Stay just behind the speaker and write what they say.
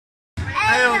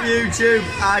YouTube?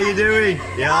 How you doing?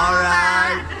 You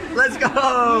alright? Let's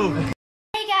go!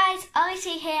 Hey guys, Ollie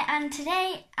T here, and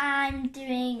today I'm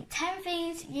doing 10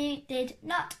 things you did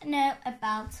not know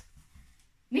about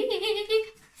me.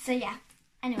 So yeah,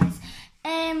 anyways,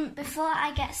 before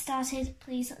I get started,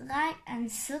 please like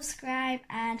and subscribe,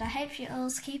 and I hope you're all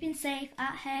keeping safe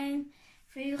at home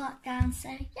through lockdown. So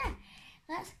yeah,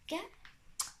 let's get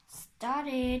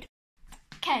started.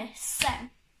 Okay, so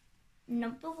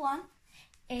number one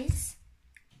is,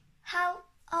 how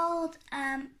old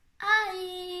am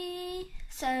I?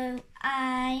 So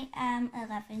I am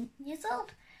 11 years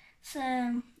old.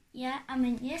 So yeah, I'm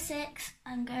in year 6.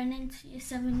 I'm going into year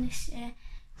 7 this year.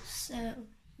 So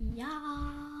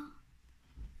yeah.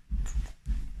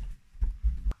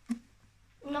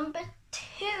 Number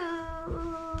 2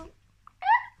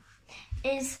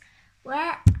 is,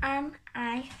 where am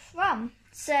I from?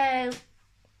 So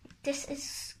this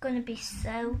is going to be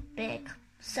so big.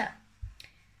 So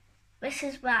this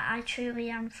is where I truly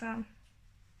am from.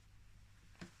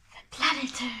 The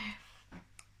planet Earth.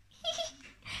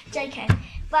 JK.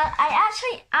 Well, I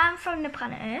actually am from the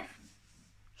planet Earth.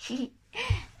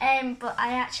 But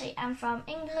I actually am from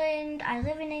England. I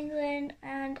live in England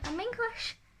and I'm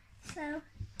English. So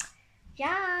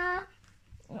yeah,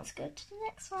 let's go to the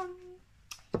next one.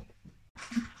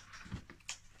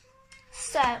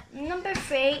 So number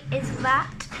 3 is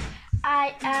that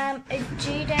I am a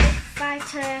judo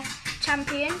fighter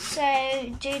champion.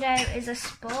 So judo is a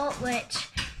sport which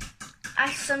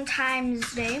I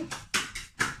sometimes do,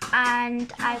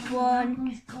 and I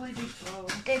won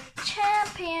the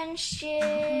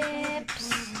championships.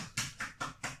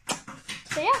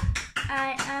 So yeah,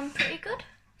 I am pretty good.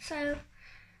 So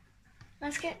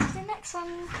let's get to the next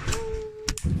one.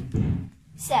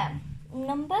 So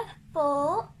number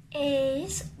 4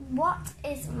 is, what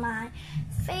is my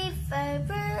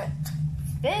favourite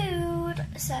food?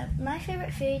 So my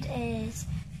favourite food is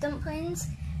dumplings.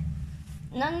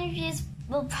 None of you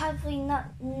will probably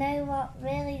not know what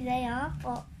really they are,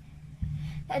 but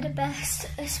they're the best,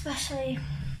 especially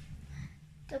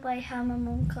the way how my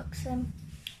mum cooks them.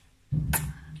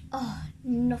 Oh,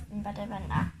 nothing better than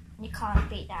that. You can't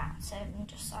beat that. So I'm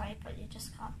just sorry, but you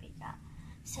just can't beat that.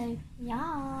 So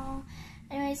yeah.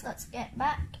 Anyways, let's get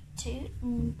back to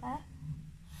number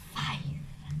 5.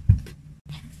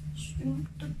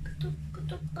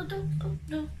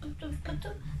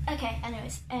 Okay,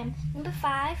 anyways, number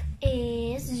 5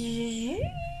 is,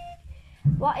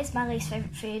 what is my least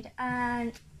favourite food?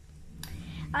 And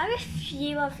I have a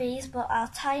few of these, but I'll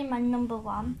tell you my number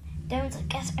 1. Don't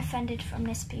get offended from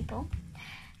this, people.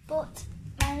 But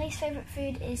my least favourite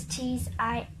food is cheese.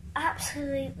 I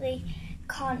absolutely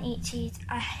can't eat cheese.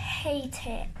 I hate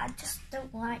it. I just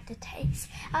don't like the taste.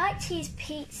 I like cheese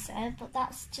pizza, but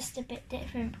that's just a bit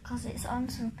different because it's on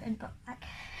something. But like,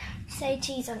 say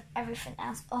cheese on everything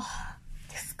else, oh,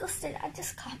 disgusting. I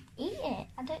just can't eat it.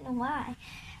 I don't know why.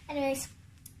 Anyways,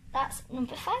 that's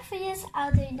number 5 for you.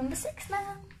 I'll do number 6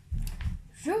 now.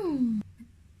 Vroom.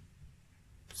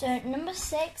 So number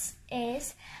 6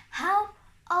 is, how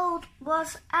old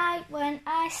was I when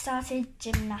I started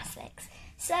gymnastics?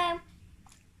 So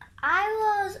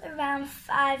I was around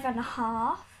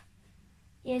 5.5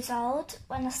 years old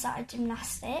when I started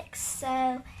gymnastics. So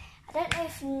I don't know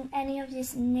if any of you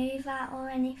knew that or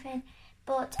anything,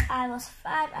 but I was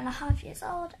 5.5 years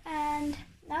old, and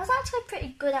I was actually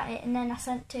pretty good at it. And then I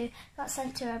got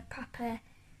sent to a proper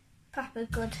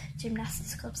good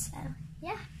gymnastics club. So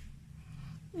yeah.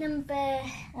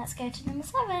 Let's go to number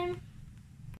 7.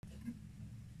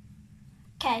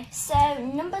 Okay, so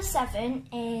number 7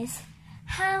 is,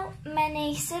 how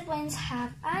many siblings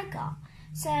have I got?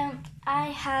 So I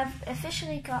have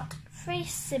officially got 3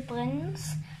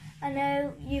 siblings. I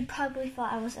know you probably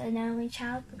thought I was an only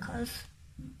child because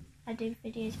I do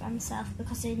videos by myself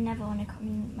because they never want to come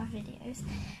in my videos.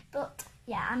 But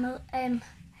yeah, I'm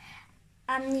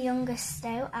the youngest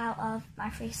though out of my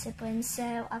 3 siblings.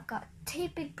 So I've got 2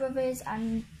 big brothers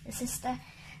and a sister.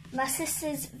 My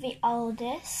sister's the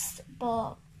oldest,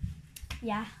 but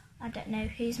yeah, I don't know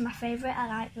who's my favourite. I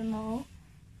like them all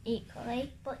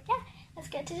equally. But yeah, let's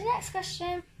get to the next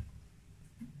question.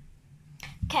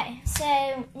 Okay,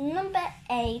 so number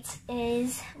 8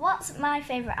 is, what's my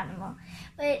favourite animal?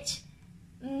 Which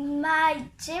my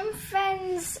gym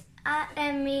friends,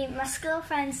 my school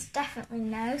friends definitely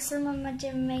know. Some of my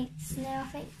gym mates know, I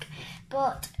think.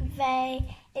 But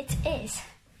it is,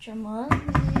 drumroll,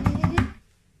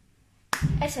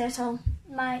 a turtle.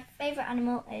 My favourite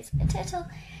animal is a turtle.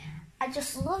 I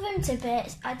just love him to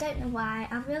bits. I don't know why.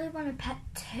 I really want a pet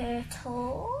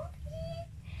turtle,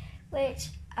 which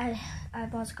I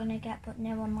was going to get, but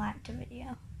no one liked the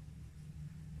video.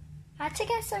 I had to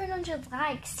get 700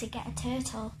 likes to get a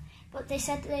turtle, but they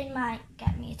said they might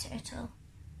get me a turtle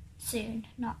soon,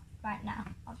 not right now,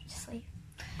 obviously.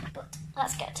 But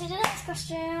let's get to the next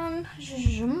question.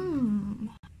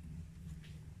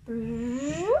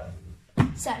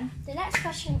 So, the next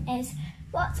question is,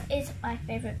 what is my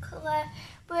favourite colour?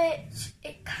 Which,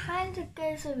 it kind of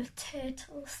goes with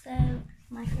turtles, so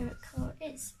my favourite colour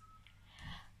is,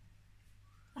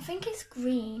 I think it's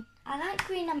green. I like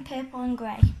green and purple and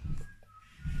grey.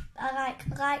 I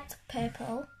like light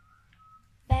purple,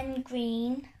 then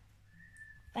green,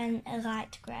 then a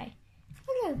light grey.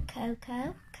 Hello,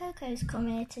 Coco. Coco's come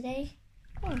here today.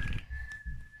 Oh.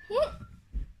 Yeah.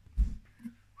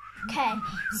 Okay,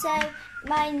 so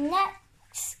my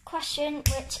next question,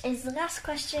 which is the last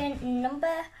question,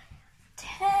 number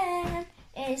 10,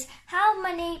 is how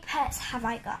many pets have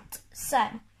I got? So,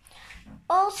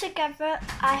 altogether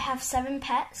I have 7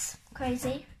 pets,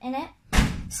 crazy, innit?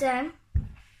 So,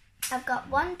 I've got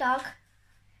 1 dog,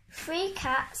 3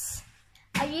 cats.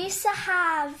 I used to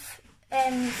have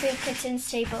 3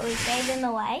 kittens too, but we gave them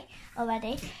away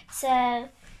already. So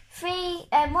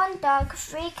 1 dog,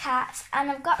 3 cats,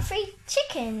 and I've got 3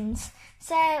 chickens.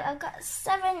 So I've got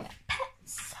 7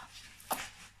 pets.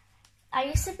 I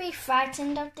used to be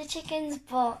frightened of the chickens,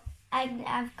 but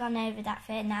I've gone over that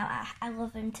fear now. I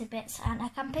love them to bits, and I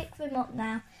can pick them up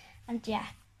now. And yeah,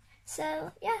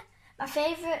 so yeah, my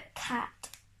favourite cat.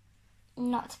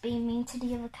 Not to be mean to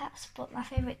the other cats, but my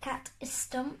favourite cat is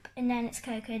Stump, and then it's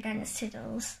Coco, then it's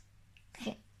Toodles.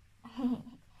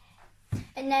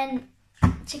 And then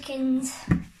chickens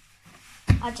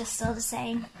are just all the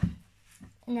same,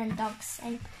 and then dogs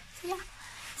same. So yeah,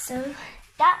 so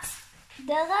that's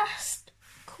the last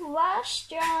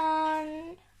question.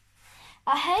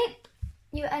 I hope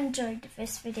you enjoyed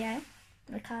this video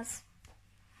because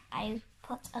I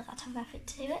put a lot of effort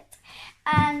to it,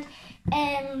 and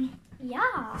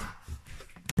yeah.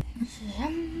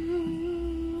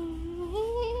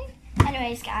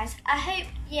 Anyways guys, I hope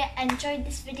you enjoyed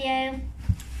this video.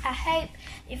 I hope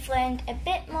you've learned a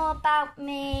bit more about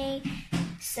me.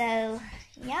 So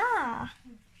yeah.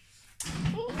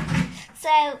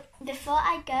 So before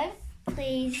I go,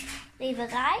 please leave a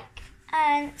like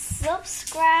and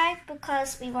subscribe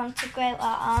because we want to grow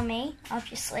our army,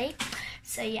 obviously.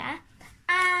 So yeah.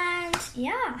 And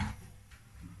yeah.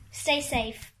 Stay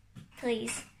safe,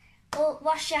 please.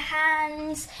 Wash your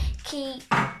hands, keep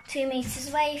 2 meters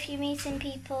away if you're meeting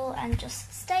people, and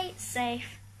just stay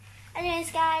safe.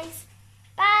 Anyways guys,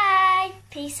 bye,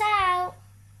 peace out.